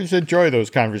 I always enjoy those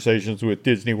conversations with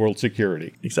Disney World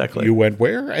security. Exactly. You went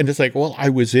where? And it's like, well, I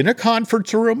was in a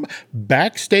conference room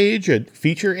backstage at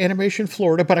Feature Animation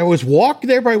Florida, but I was walked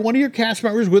there by one of your cast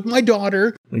members with my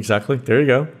daughter. Exactly. There you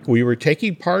go. We were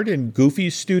taking part in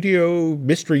Goofy's studio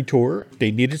mystery tour. They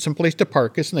needed some place to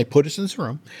park us, and they put us in this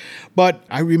room. But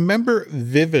I remember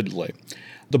vividly,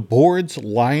 the boards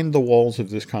lined the walls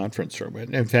of this conference room.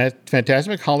 And in fact,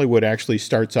 Fantasmic Hollywood actually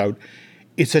starts out,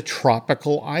 it's a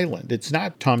tropical island. It's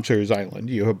not Tom Sawyer's Island.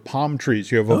 You have palm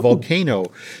trees. You have a volcano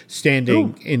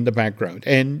standing in the background.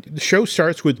 And the show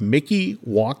starts with Mickey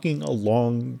walking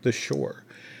along the shore.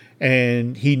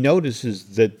 And he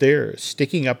notices that there,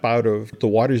 sticking up out of the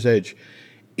water's edge,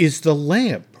 is the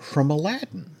lamp from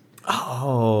Aladdin.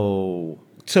 Oh.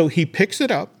 So he picks it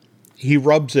up. He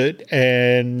rubs it,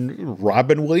 and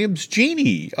Robin Williams'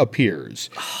 genie appears.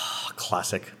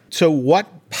 Classic. So what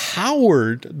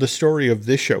powered the story of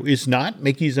this show is not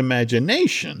Mickey's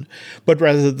imagination, but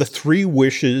rather the 3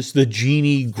 wishes the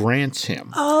genie grants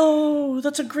him. Oh,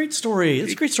 that's a great story.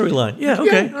 That's a great storyline. Yeah,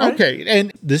 okay. Yeah, okay.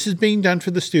 And this is being done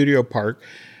for the studio park.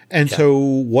 And so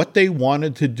what they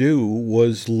wanted to do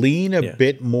was lean a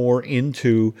bit more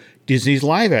into Disney's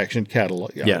live action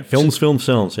catalog. Yeah, films.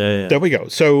 Yeah. There we go.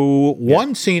 So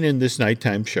one scene in this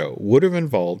nighttime show would have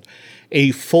involved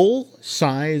a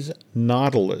full-size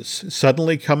Nautilus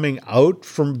suddenly coming out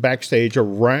from backstage,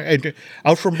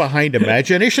 out from behind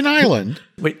Imagination Island.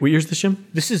 Wait, what year's this, Jim?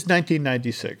 This is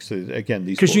 1996. Again,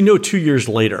 these because 2 years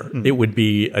later, it would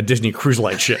be a Disney Cruise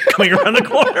Line ship coming around the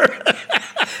corner.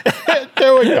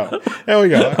 There we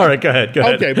go. All right, go ahead.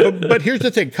 Okay, but here's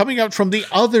the thing. Coming out from the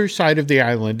other side of the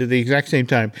island at the exact same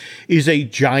time is a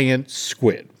giant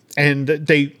squid. And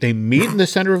they meet in the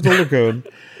center of the lagoon.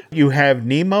 You have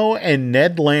Nemo and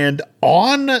Ned Land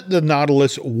on the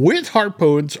Nautilus with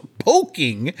harpoons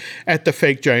poking at the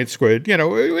fake giant squid,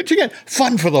 which again,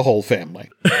 fun for the whole family.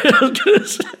 I was going to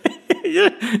say,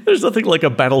 there's nothing like a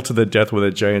battle to the death with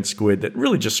a giant squid that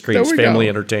really just screams family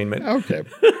entertainment. Okay.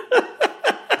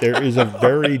 there is a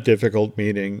very difficult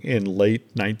meeting in late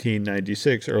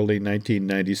 1996, early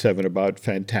 1997 about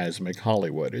Fantasmic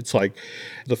Hollywood. It's like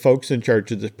the folks in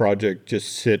charge of this project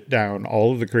just sit down,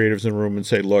 all of the creatives in the room, and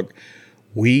say, look,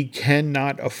 we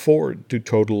cannot afford to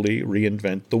totally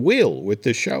reinvent the wheel with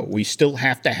this show. We still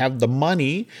have to have the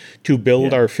money to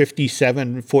build our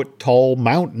 57-foot tall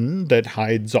mountain that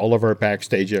hides all of our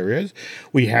backstage areas.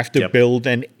 We have to build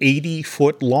an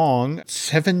 80-foot long,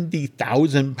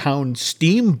 70,000-pound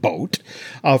steamboat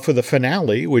for the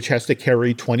finale, which has to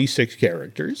carry 26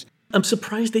 characters. I'm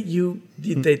surprised that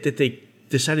that they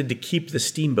decided to keep the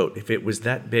steamboat if it was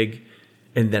that big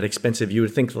and that expensive. You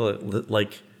would think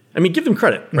like. I mean, give them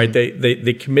credit, right? Mm-hmm.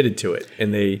 They committed to it,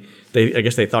 and they I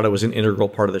guess they thought it was an integral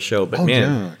part of the show. But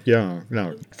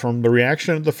no. From the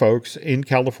reaction of the folks in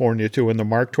California to when the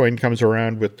Mark Twain comes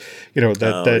around with,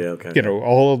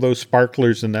 all of those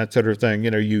sparklers and that sort of thing.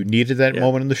 You needed that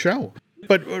moment in the show.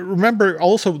 But remember,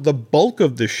 also, the bulk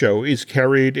of the show is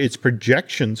carried, its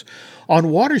projections on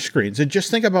water screens. And just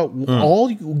think about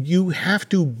all you have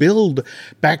to build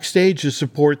backstage to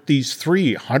support these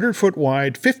 300-foot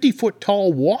wide, 50-foot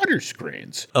tall water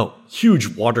screens. Oh, huge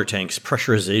water tanks,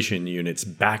 pressurization units,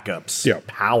 backups,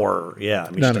 power. Yeah.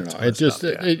 I mean, no.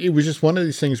 It was just one of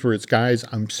these things where it's, guys,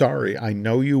 I'm sorry. I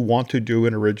know you want to do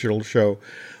an original show.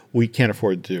 We can't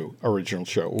afford to do original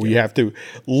show. We have to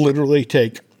literally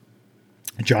take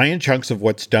giant chunks of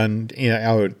what's done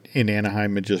out in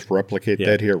Anaheim and just replicate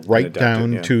that here, right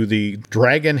down to the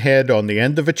dragon head on the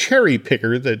end of a cherry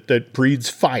picker that breathes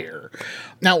fire.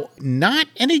 Now, not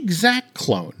an exact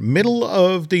clone. Middle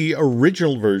of the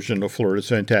original version of Florida's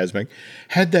Fantasmic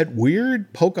had that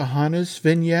weird Pocahontas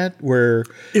vignette where...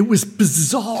 It was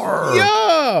bizarre.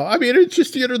 Yeah. I mean, it's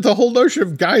just, the whole notion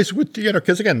of guys with,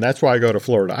 because again, that's why I go to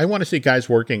Florida. I want to see guys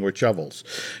working with shovels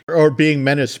or being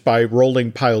menaced by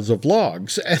rolling piles of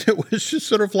logs. And it was just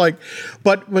sort of like,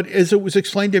 but as it was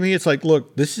explained to me, it's like,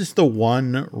 look, this is the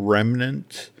one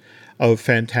remnant of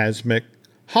Fantasmic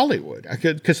Hollywood.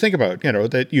 Because think about,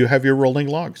 that you have your rolling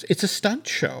logs. It's a stunt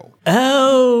show.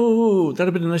 Oh, that'd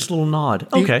have been a nice little nod.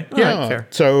 Okay. All right, fair.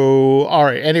 So, all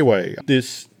right. Anyway,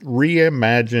 this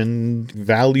reimagined,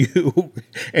 value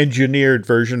engineered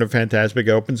version of Fantasmic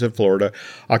opens in Florida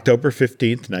October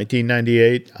 15th,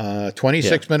 1998.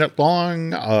 26 minute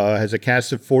long, has a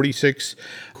cast of 46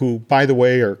 who, by the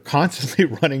way, are constantly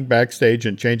running backstage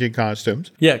and changing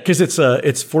costumes. Yeah, because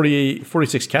it's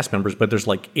 46 cast members, but there's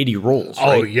like 80 roles,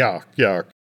 right? Oh, yeah.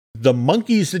 The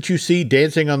monkeys that you see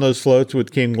dancing on those floats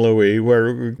with King Louie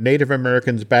were Native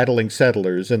Americans battling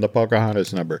settlers in the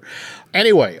Pocahontas number.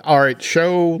 Anyway, all right,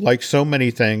 show, like so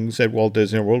many things at Walt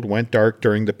Disney World, went dark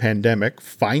during the pandemic,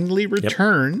 finally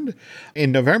returned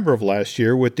in November of last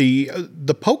year with the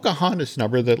Pocahontas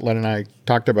number that Len and I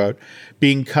talked about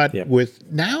being cut with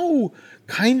now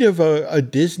kind of a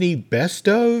Disney best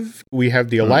of. We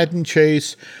have the Aladdin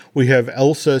chase. We have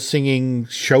Elsa singing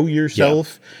Show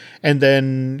Yourself. And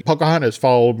then Pocahontas,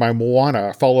 followed by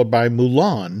Moana, followed by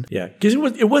Mulan. Yeah, because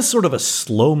it was sort of a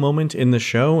slow moment in the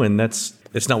show, and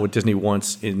it's not what Disney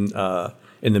wants in the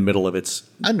middle of its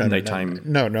nighttime.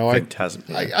 No. I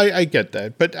get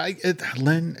that, but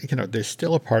Len, there's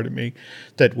still a part of me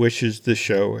that wishes the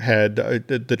show had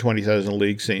the 20,000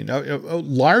 League scene,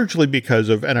 largely because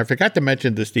of, and I forgot to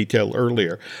mention this detail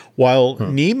earlier, while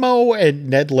Nemo and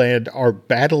Ned Land are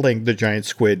battling the giant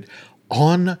squid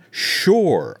on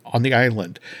shore on the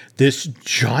island, this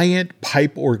giant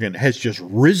pipe organ has just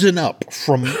risen up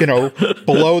from,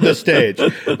 below the stage.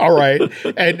 All right.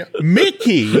 And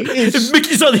Mickey's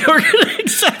on the organ.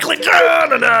 Exactly.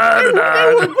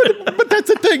 But that's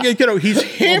the thing. He's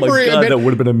hammering. Oh my God, that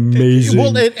would have been amazing.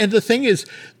 Well, and the thing is,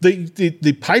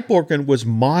 the pipe organ was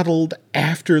modeled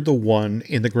after the one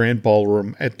in the Grand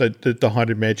Ballroom at the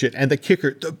Haunted Mansion. And the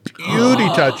kicker, the beauty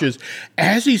touches,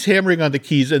 as he's hammering on the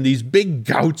keys and these big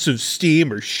gouts of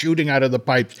steam are shooting out of the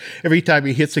pipes every time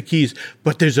he hits the keys.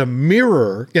 But there's a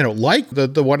mirror, like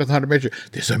the one at the Haunted Mansion,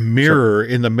 there's a mirror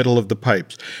in the middle of the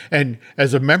pipes. And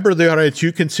as a member of the audience,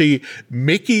 you can see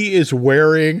Mickey is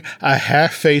wearing a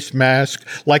half-face mask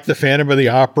like the Phantom of the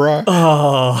Opera.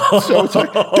 Oh. So it's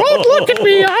like, don't look at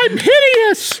me, I'm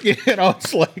hideous.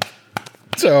 It's like...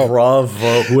 So,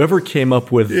 bravo! Whoever came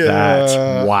up with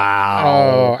that,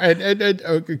 wow! Oh, and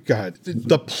oh God,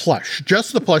 the plush,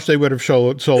 just the plush they would have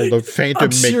sold the Phantom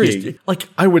Mickey. Seriously, like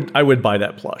I would buy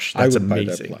that plush. That's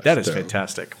amazing. That is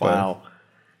fantastic. Wow.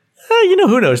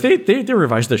 Who knows? They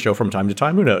revise the show from time to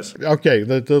time. Who knows? Okay,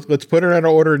 let's put it on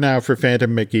order now for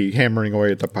Phantom Mickey hammering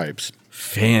away at the pipes.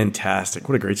 Fantastic!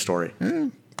 What a great story.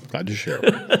 Glad to share.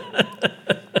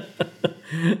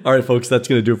 All right, folks, that's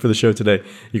going to do it for the show today.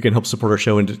 You can help support our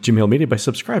show and Jim Hill Media by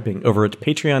subscribing over at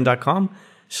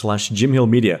patreon.com/Jim Hill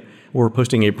Media. We're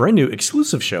posting a brand new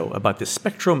exclusive show about the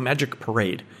Spectro Magic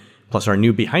Parade, plus our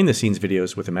new behind-the-scenes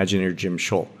videos with Imagineer Jim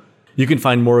Scholl. You can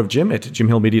find more of Jim at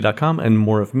jimhillmedia.com and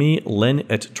more of me, Len,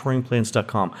 at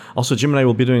touringplans.com. Also, Jim and I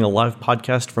will be doing a live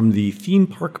podcast from the Theme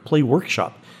Park Play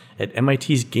Workshop at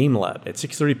MIT's Game Lab at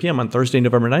 6:30 p.m. on Thursday,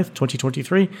 November 9th,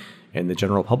 2023. And the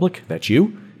general public, that's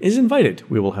you, is invited.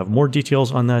 We will have more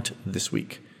details on that this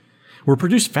week. We're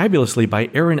produced fabulously by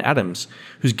Aaron Adams,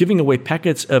 who's giving away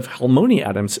packets of Halmoni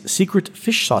Adams' secret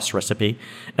fish sauce recipe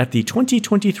at the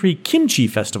 2023 Kimchi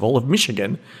Festival of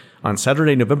Michigan on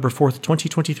Saturday, November 4th,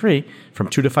 2023, from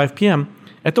 2 to 5 p.m.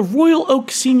 at the Royal Oak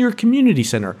Senior Community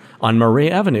Center on Murray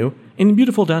Avenue in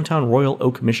beautiful downtown Royal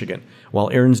Oak, Michigan. While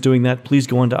Aaron's doing that, please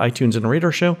go onto iTunes and rate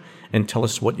our show and tell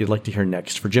us what you'd like to hear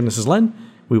next. For Jim, this is Len.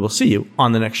 We will see you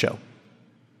on the next show.